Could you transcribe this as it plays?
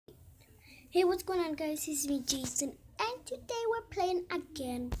Hey, what's going on, guys? It's me, Jason, and today we're playing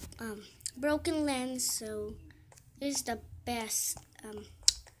again Broken Lands. So it's the best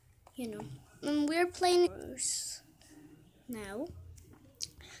we're playing now,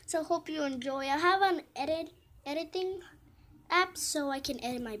 so hope you enjoy. I have an editing app so I can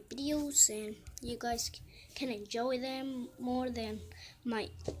edit my videos and you guys can enjoy them more than my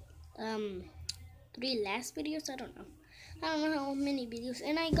 3 last videos. I don't know how many videos.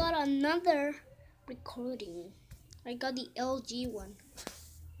 And I got another recording. I got the LG one,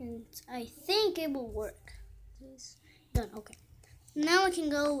 and I think it will work. It's done. Okay, now I can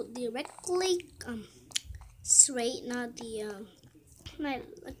go directly straight, not the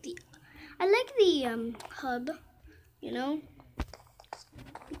I like the hub,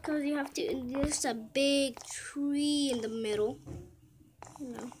 because you have to. There's a big tree in the middle,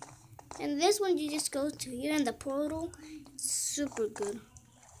 and this one you just go to here in the portal. It's super good.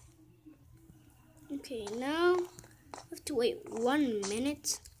 Okay, now I have to wait 1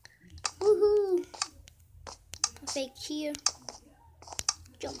 minute. Woohoo! Fake here.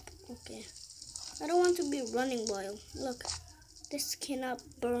 Jump. Okay. I don't want to be running wild. Look, this cannot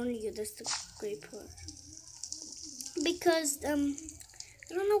burn you. That's the great part. Because I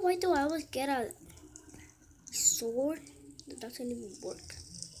don't know why do I always get a sword that doesn't even work.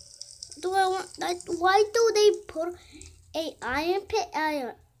 Do I want that? Why do they put a iron pit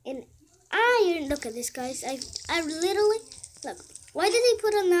in iron? Look at this, guys. I literally look. Why did they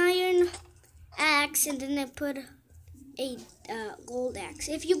put an iron axe and then they put a gold axe?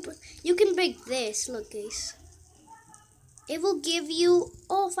 If you can break this, look, guys. It will give you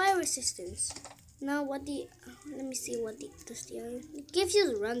fire resistance. Now what let me see what does the iron. It gives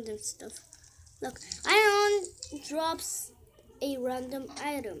you random stuff. Look, iron drops a random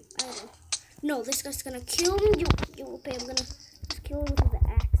item. No, this guy's gonna kill me. You will pay. I'm gonna just kill him with the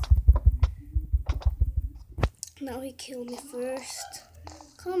axe. Now he killed me first.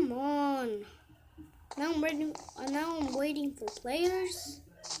 Come on. Now I'm waiting for players.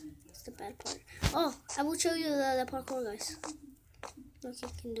 That's the bad part. Oh, I will show you the parkour, guys. Look, you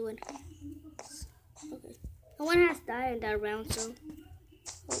can do it. Okay. No one has died in that round, so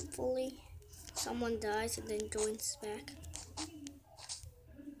hopefully someone dies and then joins back.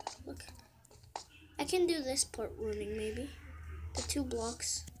 Look. I can do this part running, maybe. The 2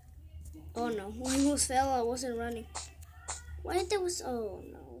 blocks. Oh no, I almost fell. I wasn't running. Why there was... Oh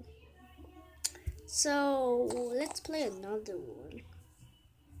no. So, let's play another one.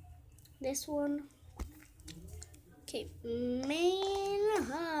 This one. Okay, main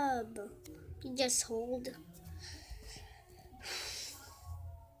hub. You just hold.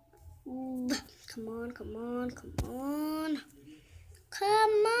 Come on, come on, come on.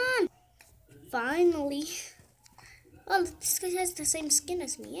 Come on. Finally. Oh, this guy has the same skin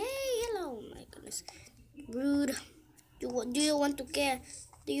as me. Hey, hello. Oh my goodness. Rude. Do you want to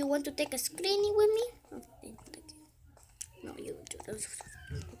take a screeny with me? Oh, no, you do.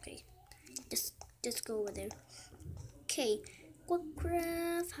 Okay. Just go over there. Okay.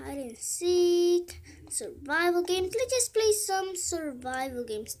 Warcraft, hide and seek, survival games. Let's just play some survival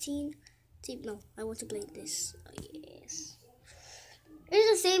games. Team. No, I want to play this. Oh, yes.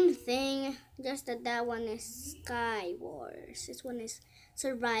 It's the same thing, just that one is Sky Wars. This one is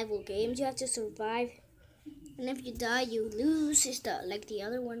survival games. You have to survive, and if you die, you lose. It's like the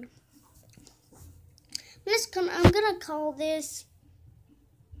other one. I'm gonna call this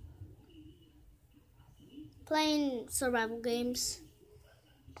playing survival games.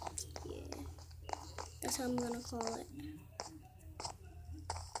 Yeah, that's how I'm gonna call it.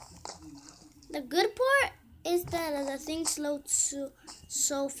 The good part is that the things load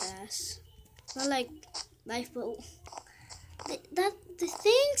so fast, not like Lifeboat. The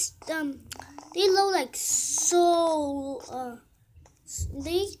things they load like so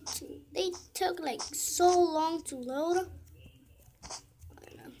they took like so long to load.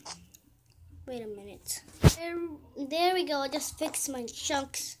 Wait a minute. There we go. I just fixed my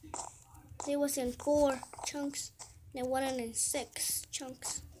chunks. They was in 4 chunks. They wasn't in 6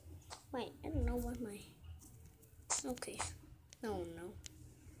 chunks. Wait, I don't know what my... Okay. No.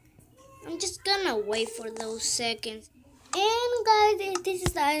 I'm just gonna wait for those seconds. And guys, this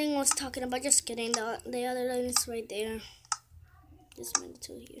is the item I was talking about. Just kidding. The other item is right there. This one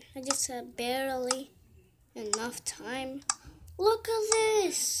too here. I just had barely enough time. Look at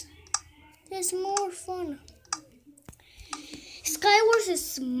this. There's more fun. Skywars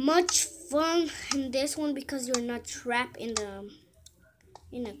is much fun in this one because you're not trapped in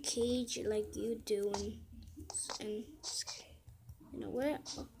a cage like you do and where.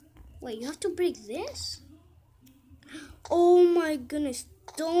 Oh, wait, you have to break this? Oh my goodness,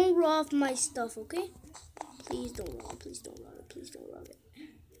 don't rob my stuff, okay? Please don't rob it. Please don't rob it. Please don't rob it.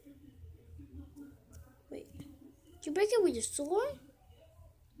 Wait. Did you break it with your sword?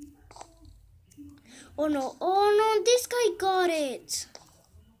 Oh no. Oh no. This guy got it.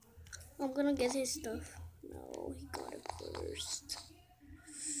 I'm gonna get his stuff. No, he got it first.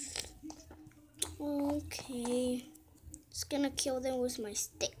 Okay. Just gonna kill them with my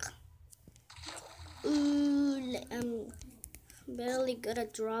stick. Ooh, I'm barely good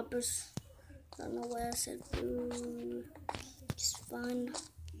at droppers. I don't know what I said. Ooh, it's fun.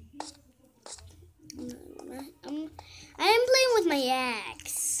 I am playing with my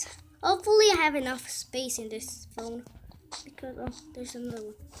axe. Hopefully I have enough space in this phone. Because, oh, there's another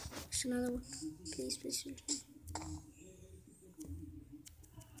one. There's another one. Please, please, please.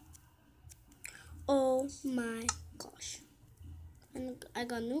 Oh my gosh. And I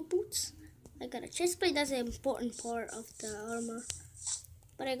got new boots. I got a chest plate. That's an important part of the armor.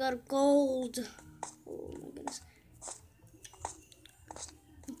 But I got gold. Oh my goodness.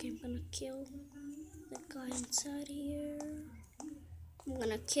 Okay, I'm gonna kill the guy inside here. I'm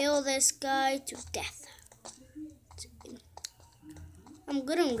gonna kill this guy to death. I'm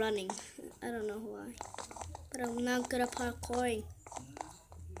good at running. I don't know why. But I'm not good at parkouring.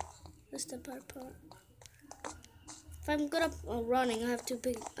 That's the part. If I'm good at running, I have to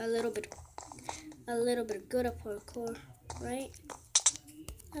be a little bit good at parkour, right?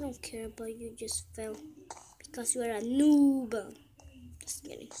 I don't care about you just fell because you are a noob. Just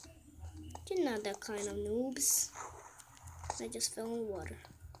kidding. You're not that kind of noobs. I just fell in water.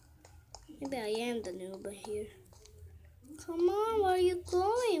 Maybe I am the noob here. Come on, where are you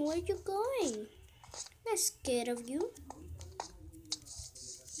going? Where are you going? I'm not scared of you.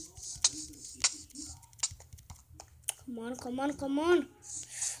 Come on, come on, come on.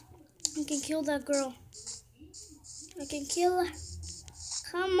 I can kill that girl. I can kill her.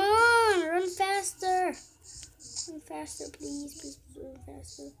 Come on, run faster. Run faster, please. Please run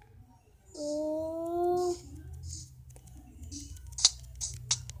faster. Oh.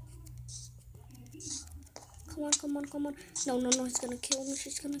 Come on, come on, come on. No, no, no, it's gonna kill me.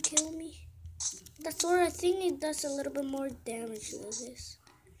 She's gonna kill me. That's where I think it does a little bit more damage than this.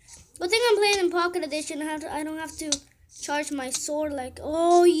 Good thing I'm playing in Pocket Edition. I don't have to charge my sword like,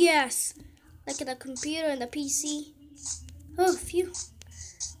 oh yes, like the computer and the PC. Oh, phew.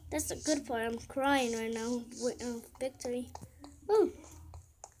 That's the good part. I'm crying right now with victory. Oh,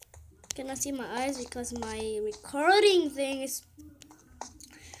 cannot see my eyes because my recording thing is.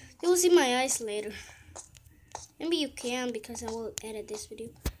 You'll see my eyes later. Maybe you can because I will edit this video.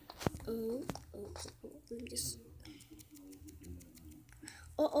 Oh, let me just.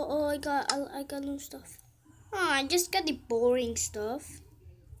 Oh, I got new stuff. Oh, I just got the boring stuff.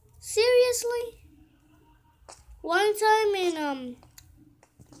 Seriously? One time in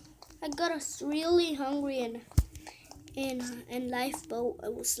I got us really hungry in lifeboat. I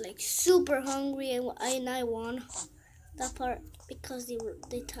was like super hungry and I won that part because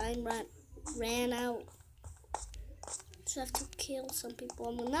the time ran out. So I have to kill some people.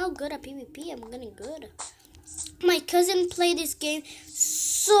 I'm now good at PvP. I'm getting good. My cousin played this game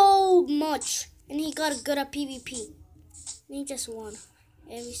so much and he got good at PvP. And he just won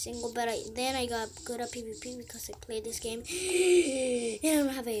every single battle. Then I got good at PvP because I played this game. And I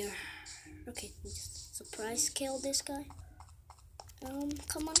don't have air. Okay, just surprise kill this guy. Come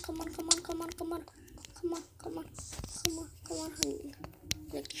on.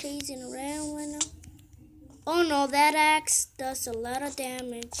 Like chasing around right now. Oh no, that axe does a lot of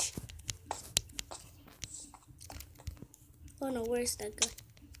damage. Oh no, where's that guy?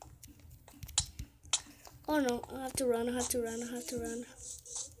 Oh no, I have to run.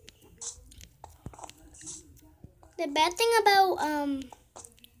 The bad thing about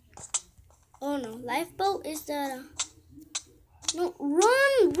oh no, lifeboat is that no,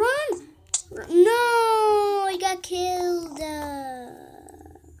 run! No, I got killed. That's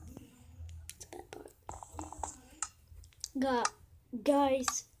a bad part.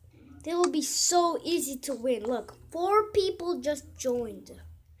 Guys, they will be so easy to win. Look, 4 people just joined.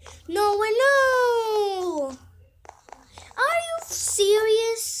 No. Are you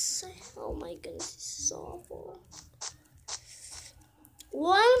serious? Oh my goodness, this is awful.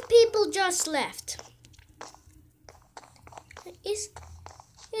 1 people just left. Is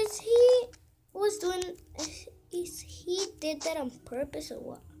he did that on purpose or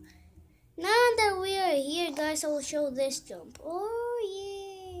what? Now that we are here, guys, I will show this jump. Oh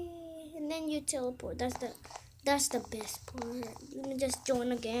yeah, and then you teleport. That's the best part. Let me just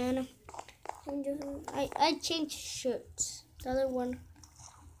join again. I changed shirts. The other one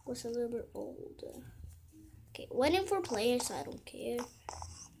was a little bit older. Okay, waiting for players. I don't care.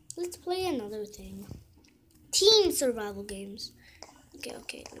 let's play another thing. Team survival games.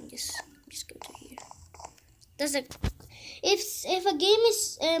 Okay. Let me just go to here. There's a if a game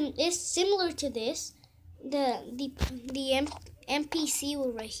is similar to this, the NPC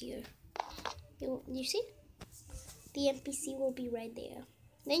will right here. You see? The NPC will be right there.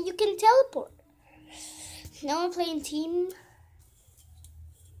 Then you can teleport. Now I'm playing team.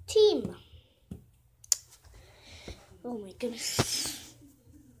 Oh my goodness.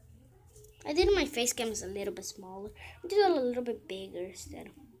 I did my face cam is a little bit smaller. I did it a little bit bigger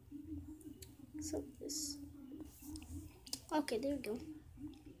instead. So this. Okay, there we go.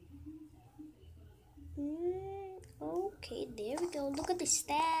 Okay, there we go. Look at the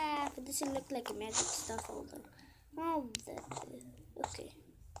staff. It doesn't look like a magic stuff. Okay.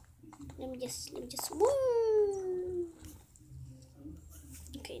 Let me just. Woo!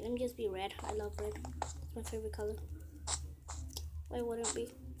 Okay, let me just be red. I love red. It's my favorite color. Why wouldn't it be?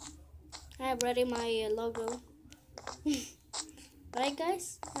 I have red in my logo. Right,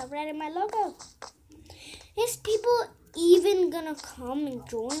 guys? I have red in my logo. Is people even gonna come and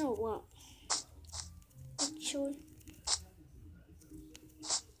join or what? Not sure.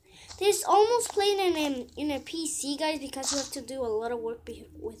 This is almost playing in a PC, guys, because you have to do a lot of work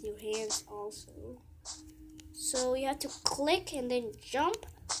with your hands also. So you have to click and then jump.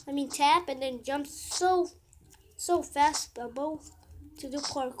 Tap and then jump so fast both to do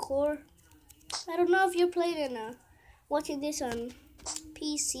parkour. I don't know if you're playing watching this on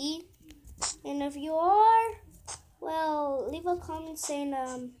PC, and if you are, well, leave a comment saying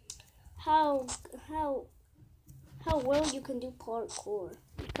how well you can do parkour,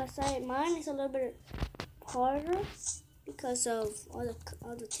 because mine is a little bit harder because of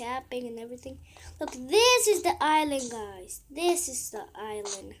all the tapping and everything. Look, this is the island, guys. This is the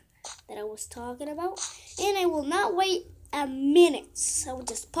island that I was talking about, and I will not wait a minute. I will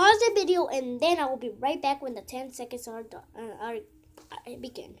just pause the video and then I will be right back when the 10 seconds are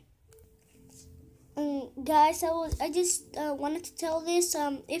begin. Guys, I just wanted to tell this.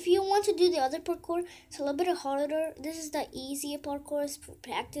 If you want to do the other parkour, it's a little bit harder. This is the easier parkour. It's for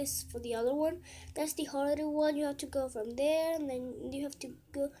practice for the other one. That's the harder one. You have to go from there, and then you have to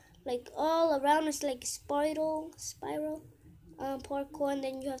go like all around. It's like spiral parkour, and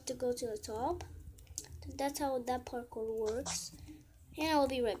then you have to go to the top. That's how that parkour works. And I will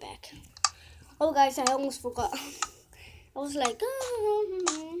be right back. Oh, guys, I almost forgot. I was like,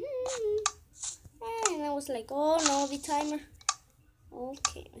 and I was like, oh no, the timer.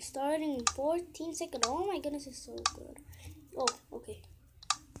 Okay, starting in 14 seconds. Oh my goodness, it's so good. Oh, okay.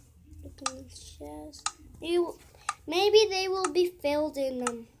 Look at this chest. Maybe they will be filled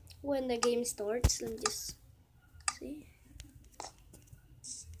in when the game starts. Let me just see.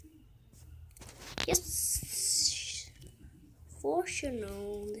 Yes. For sure,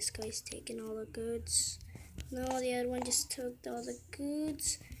 no. This guy's taking all the goods. No, the other one just took all the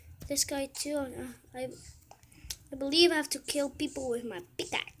goods. This guy too. I believe I have to kill people with my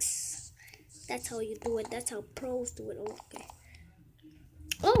pickaxe. That's how you do it. That's how pros do it. Okay.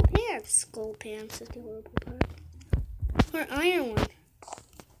 Oh, pants. Gold pants. That's the horrible part. Or iron one.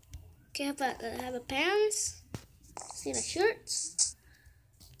 Okay, have a pants. See the shirts.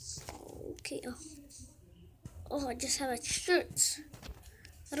 Okay. Oh, I just have a shirt.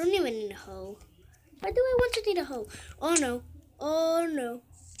 I don't even need a hoe. Why do I want to need a hoe? Oh no. Oh no.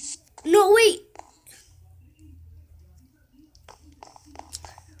 No, wait.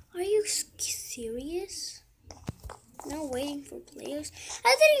 Are you serious? Now waiting for players.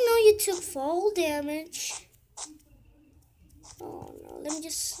 I didn't know you took fall damage. Oh no. Let me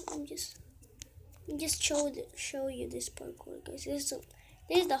just show you this parkour, guys. This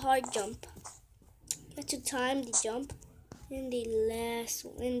is the hard jump. You have to time the jump in this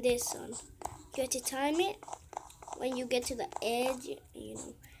one. You have to time it when you get to the edge, you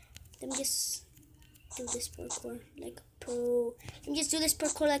know. Let me just do this parkour like a pro. Let me just do this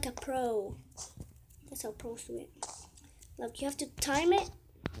parkour like a pro. That's how pros do it. Look, you have to time it.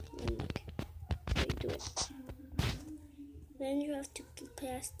 And look, how you do it. Then you have to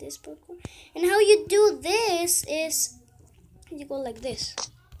pass this parkour. And how you do this is you go like this.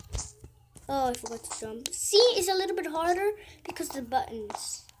 Oh, I forgot to jump. See, it's a little bit harder because of the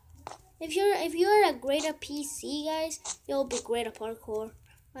buttons. If you're a great at PC, guys, you'll be great at parkour.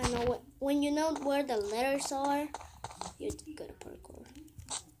 I know when you know where the letters are, you're good at parkour.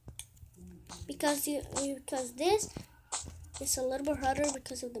 Because this is a little bit harder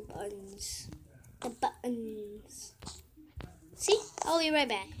because of the buttons. The buttons. See, I'll be right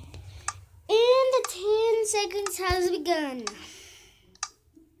back. And the 10 seconds has begun.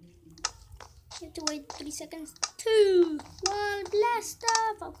 You have to wait 3 seconds. 2, 1, blast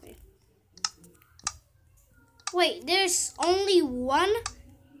off. Okay. Wait, there's only one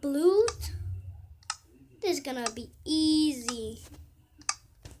blue. This is gonna be easy.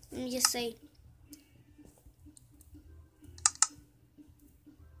 Let me just say.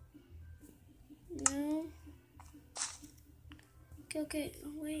 No. Okay.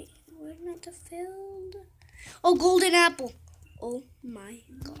 Wait, where's not the field? Oh, golden apple. Oh my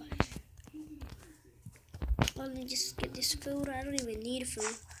gosh. Let me just get this food. I don't even need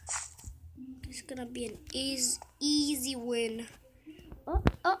food. It's gonna be an easy win. Oh,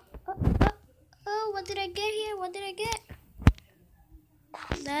 what did I get here? What did I get?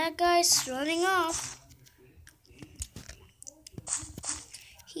 That guy's running off.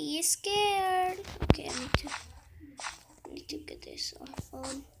 He is scared. Okay, I need to get this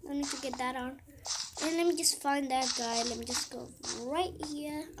on. I need to get that on. And let me just find that guy. Let me just go right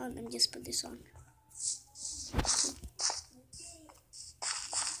here. Oh, let me just put this on.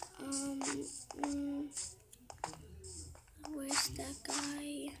 Where's that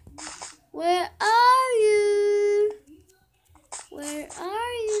guy? Where are you? Where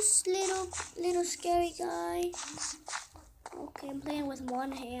are you, little scary guy? Okay, I'm playing with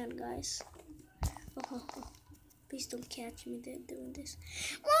one hand, guys. Oh. Please don't catch me doing this.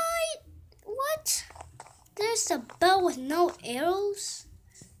 What? There's a bell with no arrows?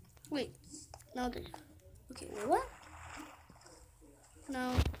 Wait, no. Okay, wait, what?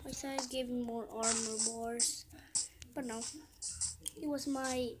 No, I thought it gave me more armor bars. But no, it was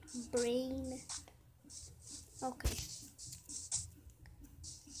my brain. Okay.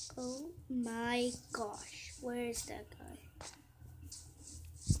 Oh my gosh, where is that guy?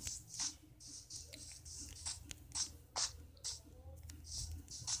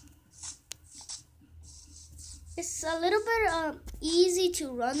 It's a little bit easy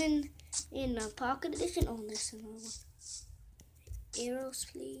to run in Pocket Edition. Oh, there's another one. Arrows,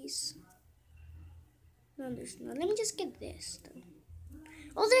 please. No, there's not. Let me just get this though.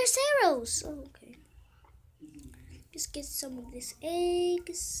 Oh, there's arrows. Oh, okay. Just get some of these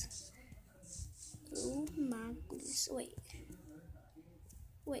eggs. Oh my goodness. Wait,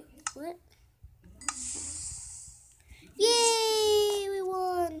 what? Yay, we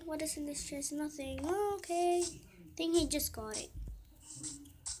won. What is in this chest? Nothing. Oh, okay. I think he just got it.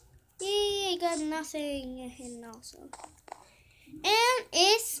 Yay, I got nothing. And also. And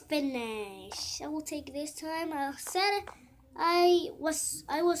it's finished. I will take this time. I said I was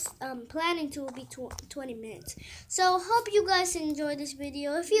planning to be 20 minutes. So hope you guys enjoyed this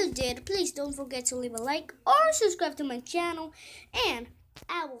video. If you did, please don't forget to leave a like or subscribe to my channel. And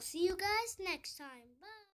I will see you guys next time.